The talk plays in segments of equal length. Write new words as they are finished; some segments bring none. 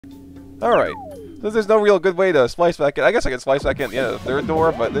Alright. So there's no real good way to splice back in. I guess I could splice back in at the end of the third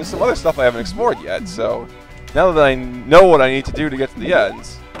door, but there's some other stuff I haven't explored yet, so now that I know what I need to do to get to the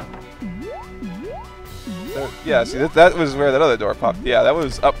ends. So, yeah, see, that was where that other door popped. Yeah, that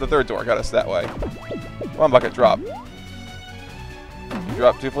was up the third door, got us that way. Come on, Bucket, drop.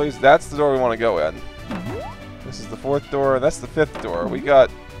 Drop 2, please. That's the door we want to go in. This is the 4th door, that's the 5th door. We got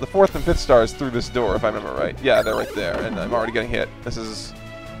the 4th and 5th stars through this door, if I remember right. Yeah, they're right there, and I'm already getting hit. This is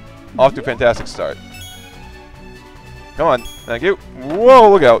off to a fantastic start. Come on, thank you. Whoa,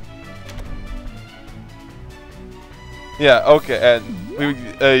 look out. Yeah, okay, and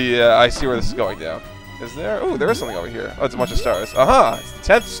yeah, I see where this is going now. Is there? Oh, there is something over here. Oh, it's a bunch of stars. Aha! It's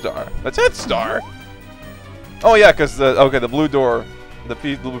the 10th star. The 10th star? Oh, yeah, because the blue door, the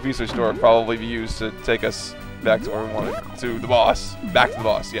blue piece switch door would probably be used to take us back to where we wanted. To the boss. Back to the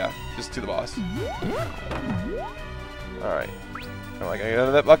boss, yeah. Just to the boss. Alright. Am I gonna get out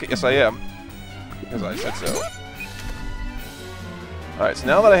of that bucket? Yes, I am. Because I said so. Alright, so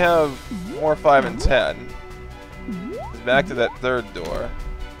now that I have 4, 5, and 10, it's back to that 3rd door.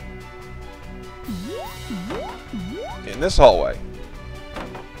 In this hallway.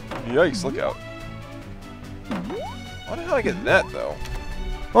 Yikes, look out. I wonder how I get that, though.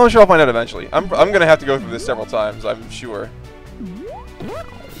 Well, I'm sure I'll find out eventually. I'm gonna have to go through this several times, I'm sure.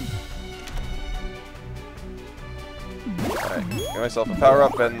 Alright, get myself a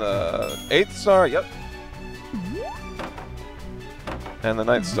power-up and the 8th star, yep. And the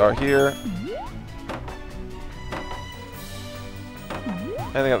 9th star here.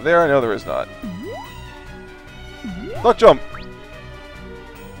 Anything up there? No, there is not. Duck jump!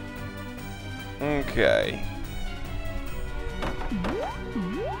 Okay.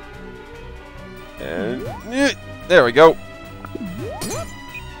 And there we go.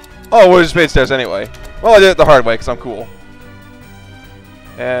 Oh, we'll just made stairs anyway. Well, I did it the hard way because I'm cool.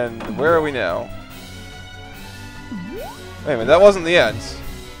 And where are we now? Wait a minute, that wasn't the end.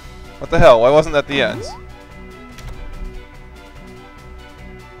 What the hell? Why wasn't that the end?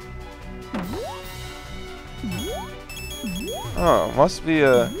 Oh, must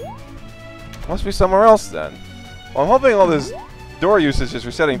be somewhere else then. Well, I'm hoping all this door usage is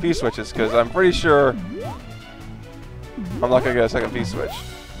resetting P-switches, because I'm pretty sure I'm not gonna get a second P-switch.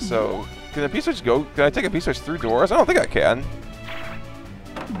 So, can a P-switch go? Can I take a P-switch through doors? I don't think I can.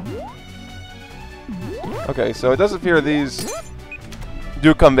 Okay, so it does appear these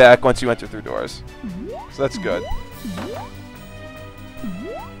do come back once you enter through doors. So that's good.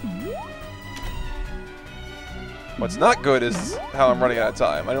 What's not good is how I'm running out of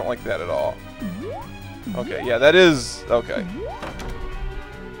time. I don't like that at all. Okay, yeah, that is... okay.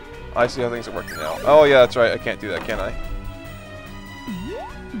 I see how things are working now. Oh, yeah, that's right. I can't do that, can I?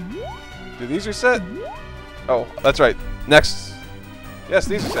 Do these reset? Oh, that's right. Next. Yes,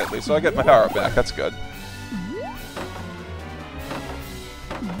 these reset at least, so I get my power back. That's good.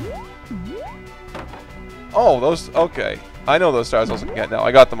 Oh, those... okay. I know those stars I was looking at now.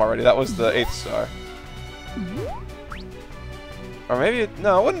 I got them already. That was the 8th star. Or maybe it...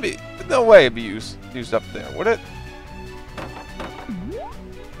 no, it wouldn't be... no way it'd be used up there, would it?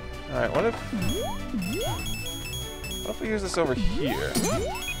 Alright, what if... what if we use this over here?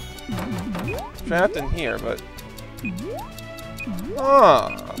 Trapped in here, but...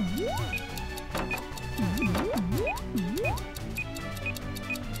 ah.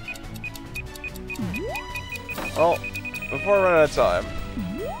 Oh, before I run out of time.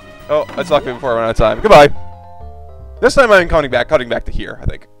 Oh, that's not good before I run out of time. Goodbye! This time I'm cutting back to here, I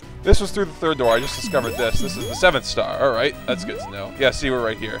think. This was through the 3rd door. I just discovered this. This is the 7th star. Alright, that's good to know. Yeah, see, we're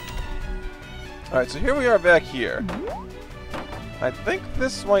right here. Alright, so here we are back here. I think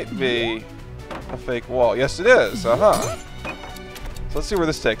this might be a fake wall. Yes, it is. So let's see where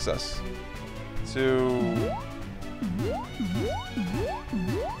this takes us. To...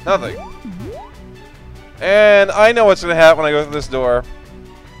 nothing. And I know what's going to happen when I go through this door.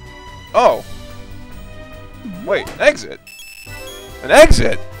 Oh. Wait, an exit? An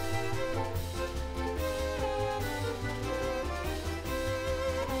exit?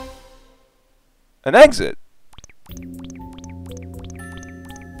 An exit?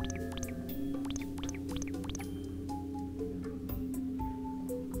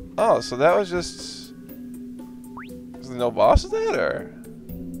 Oh, so that was just... is there no boss of that, or...?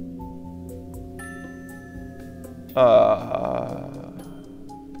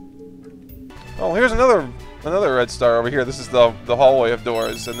 Oh, here's another red star over here. This is the hallway of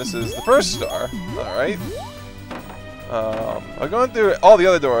doors, and this is the 1st star. Alright. I'm going through all the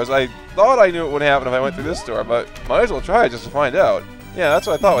other doors. I thought I knew what would happen if I went through this door, but might as well try it just to find out. Yeah, that's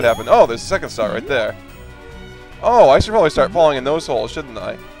what I thought would happen. Oh, there's a 2nd star right there. Oh, I should probably start falling in those holes, shouldn't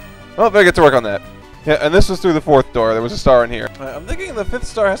I? Oh, better get to work on that. Yeah, and this was through the 4th door. There was a star in here. I'm thinking the 5th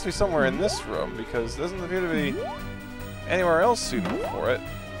star has to be somewhere in this room, because there doesn't appear to be anywhere else suitable for it.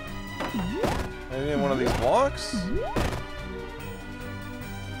 Maybe in one of these blocks?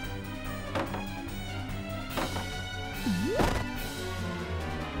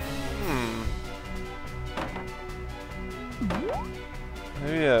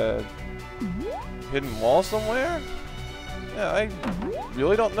 Maybe a hidden wall somewhere? Yeah, I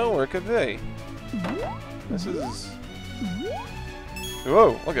really don't know where it could be. This is...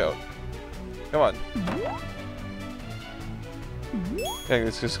 Whoa, look out. Come on. I think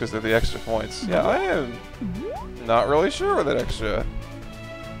it's just because of the extra points. Yeah, I am not really sure where that extra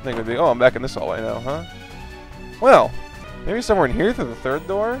thing would be. Oh, I'm back in this hallway now, huh? Well, maybe somewhere in here through the 3rd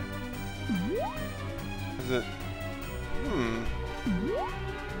door? Is it...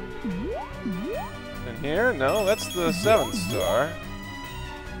 In here? No, that's the 7th star.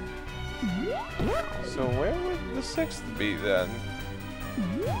 So where would the 6th be then?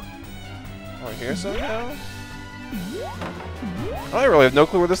 Oh, here somehow? I really have no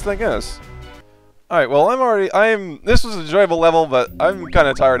clue where this thing is. Alright, well this was an enjoyable level, but I'm kind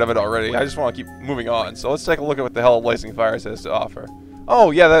of tired of it already. I just want to keep moving on. So let's take a look at what the hell Blazing Fires has to offer.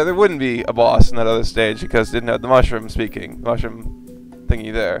 Oh, yeah, there wouldn't be a boss in that other stage because it didn't have the mushroom mushroom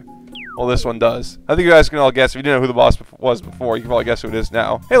thingy there. Well, this one does. I think you guys can all guess. If you didn't know who the boss was before, you can probably guess who it is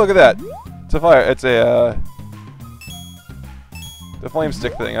now. Hey, look at that! It's a fire. It's a the flame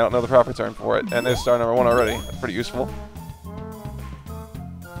stick thing. I don't know the proper term for it. And there's star number 1 already. That's pretty useful.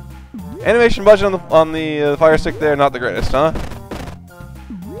 Animation budget on the fire stick there, not the greatest, huh?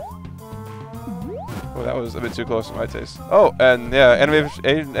 Oh, that was a bit too close to my taste. Oh, and yeah,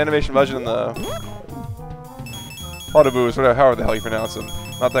 animation budget on the Autoboos, whatever, however the hell you pronounce them.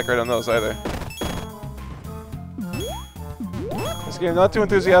 Not that great on those either. This game not too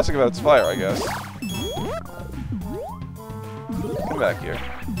enthusiastic about its fire, I guess. Come back here.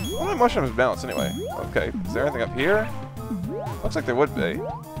 Why do my mushrooms bounce anyway? Okay, is there anything up here? Looks like there would be.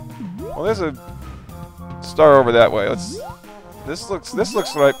 Well, there's a star over that way. This looks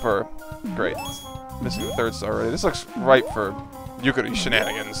ripe for... Great. Missing the 3rd star already. This looks ripe for Yukari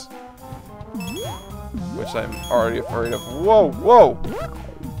shenanigans. Which I'm already afraid of. Whoa, whoa!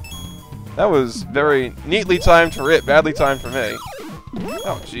 That was very neatly timed for it, badly timed for me.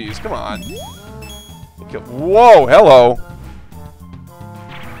 Oh, jeez, come on. Whoa, hello!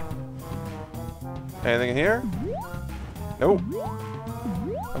 Anything in here? Nope.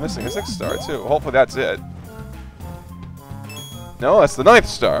 I'm missing a 6th star, too. Hopefully that's it. No, that's the 9th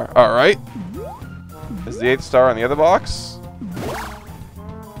star. Alright. Is the 8th star on the other box?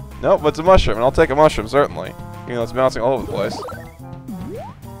 Nope, but it's a mushroom, and I'll take a mushroom, certainly. Even though it's bouncing all over the place.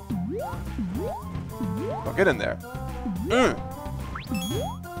 Oh, get in there.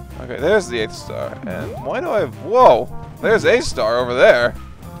 Okay, there's the 8th star. And why do I have... Whoa! There's a star over there.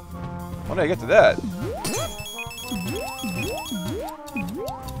 When did I get to that?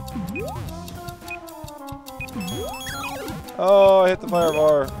 Oh, I hit the fire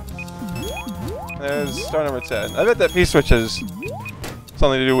bar. There's star number 10. I bet that P-switch has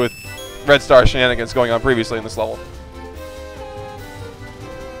something to do with red star shenanigans going on previously in this level.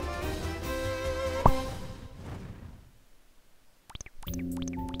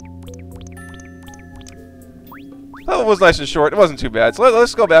 That was nice and short. It wasn't too bad. So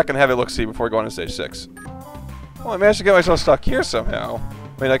let's go back and have a look-see before we go on to stage 6. Well, I managed to get myself stuck here somehow.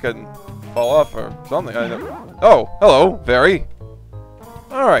 I mean, I could fall off or something. Oh, hello, Very.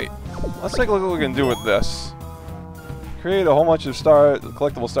 Alright, let's take a look at what we can do with this. Create a whole bunch of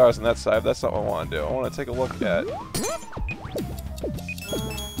collectible stars on that side. That's not what I want to do. I want to take a look at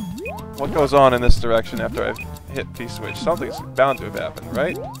what goes on in this direction after I've hit P-switch. Something's bound to have happened,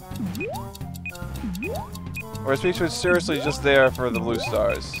 right? Or is P-switch seriously just there for the blue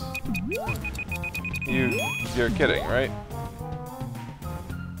stars? You're kidding, right?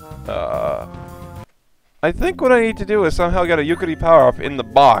 I think what I need to do is somehow get a Yukari power-up in the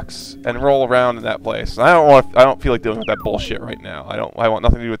box and roll around in that place. I don't feel like dealing with that bullshit right now. I want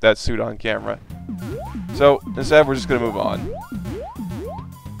nothing to do with that suit on camera. So instead, we're just gonna move on.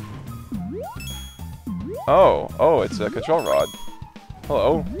 Oh, it's a control rod.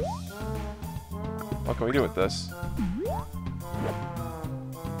 Hello. What can we do with this?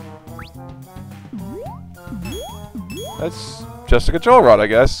 That's just a control rod, I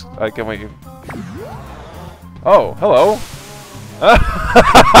guess. Oh, hello.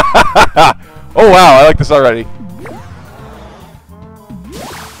 Oh wow, I like this already.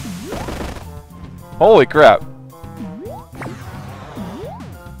 Holy crap.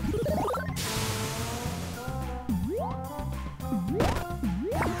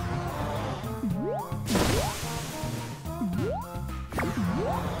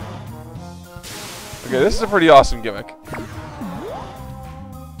 Okay, this is a pretty awesome gimmick.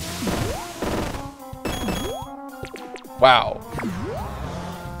 Wow.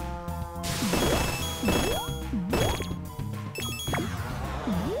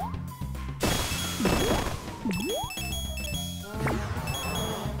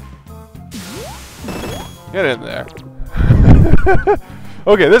 Get in there.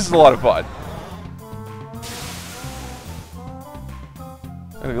 Okay, this is a lot of fun.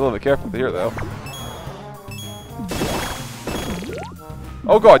 I gotta be a little bit careful with here, though.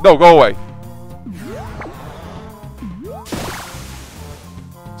 Oh god, no, go away.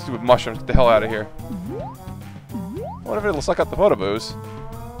 Stupid mushrooms, get the hell out of here. What if it'll suck out the photo booze?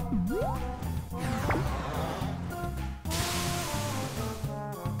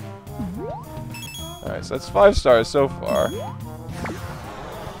 Alright, so that's 5 stars so far.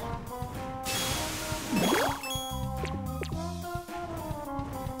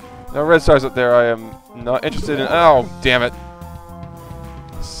 No red stars up there. I am not interested in. Oh, damn it.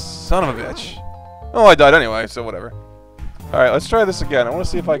 Son of a bitch. Oh, I died anyway, so whatever. Alright, let's try this again. I want to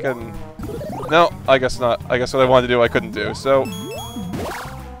see if I can... No, I guess not. I guess what I wanted to do I couldn't do, so...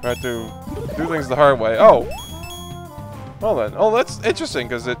 I have to do things the hard way. Oh! Well then. Oh, that's interesting,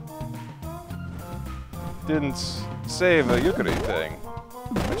 because it... didn't save the Yukari thing.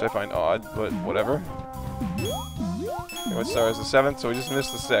 Which I find odd, but whatever. Okay, what star is the 7th? So we just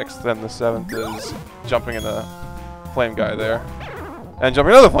missed the 6th. Then the 7th is jumping in the flame guy there. And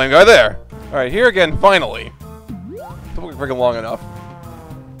jumping another flame guy there! Alright, here again, finally. Took me freaking long enough.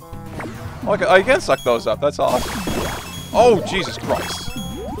 Oh, I can suck those up, that's awesome. Oh, Jesus Christ.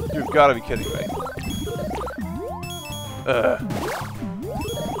 You've got to be kidding me.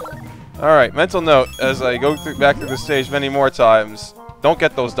 Alright, mental note, as I go back through the stage many more times, don't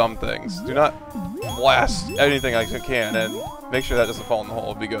get those dumb things. Do not blast anything I can, and make sure that doesn't fall in the hole.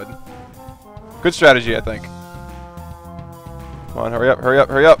 It'll be good. Good strategy, I think. Come on, hurry up, hurry up,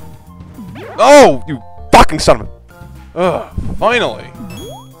 hurry up. Oh, you fucking son of a... Ugh, finally.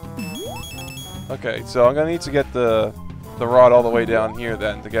 Okay, so I'm gonna need to get the rod all the way down here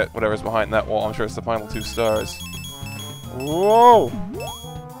then to get whatever's behind that wall. I'm sure it's the final 2 stars. Whoa!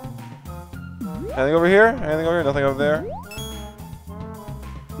 Anything over here? Anything over here? Nothing over there?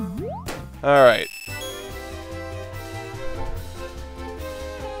 Alright.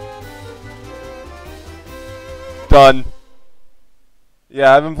 Done.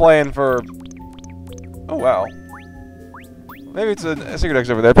 Yeah, I've been playing for... Oh, wow. Maybe it's a secret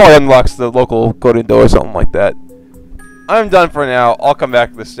exit over there. Probably unlocks the local coding door or something like that. I'm done for now. I'll come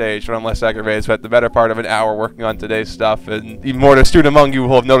back to the stage when I'm less aggravated. Spent the better part of an hour working on today's stuff, and even more to a student among you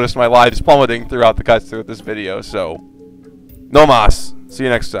who have noticed my lives plummeting throughout the cuts through this video, so... No mas. See you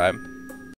next time.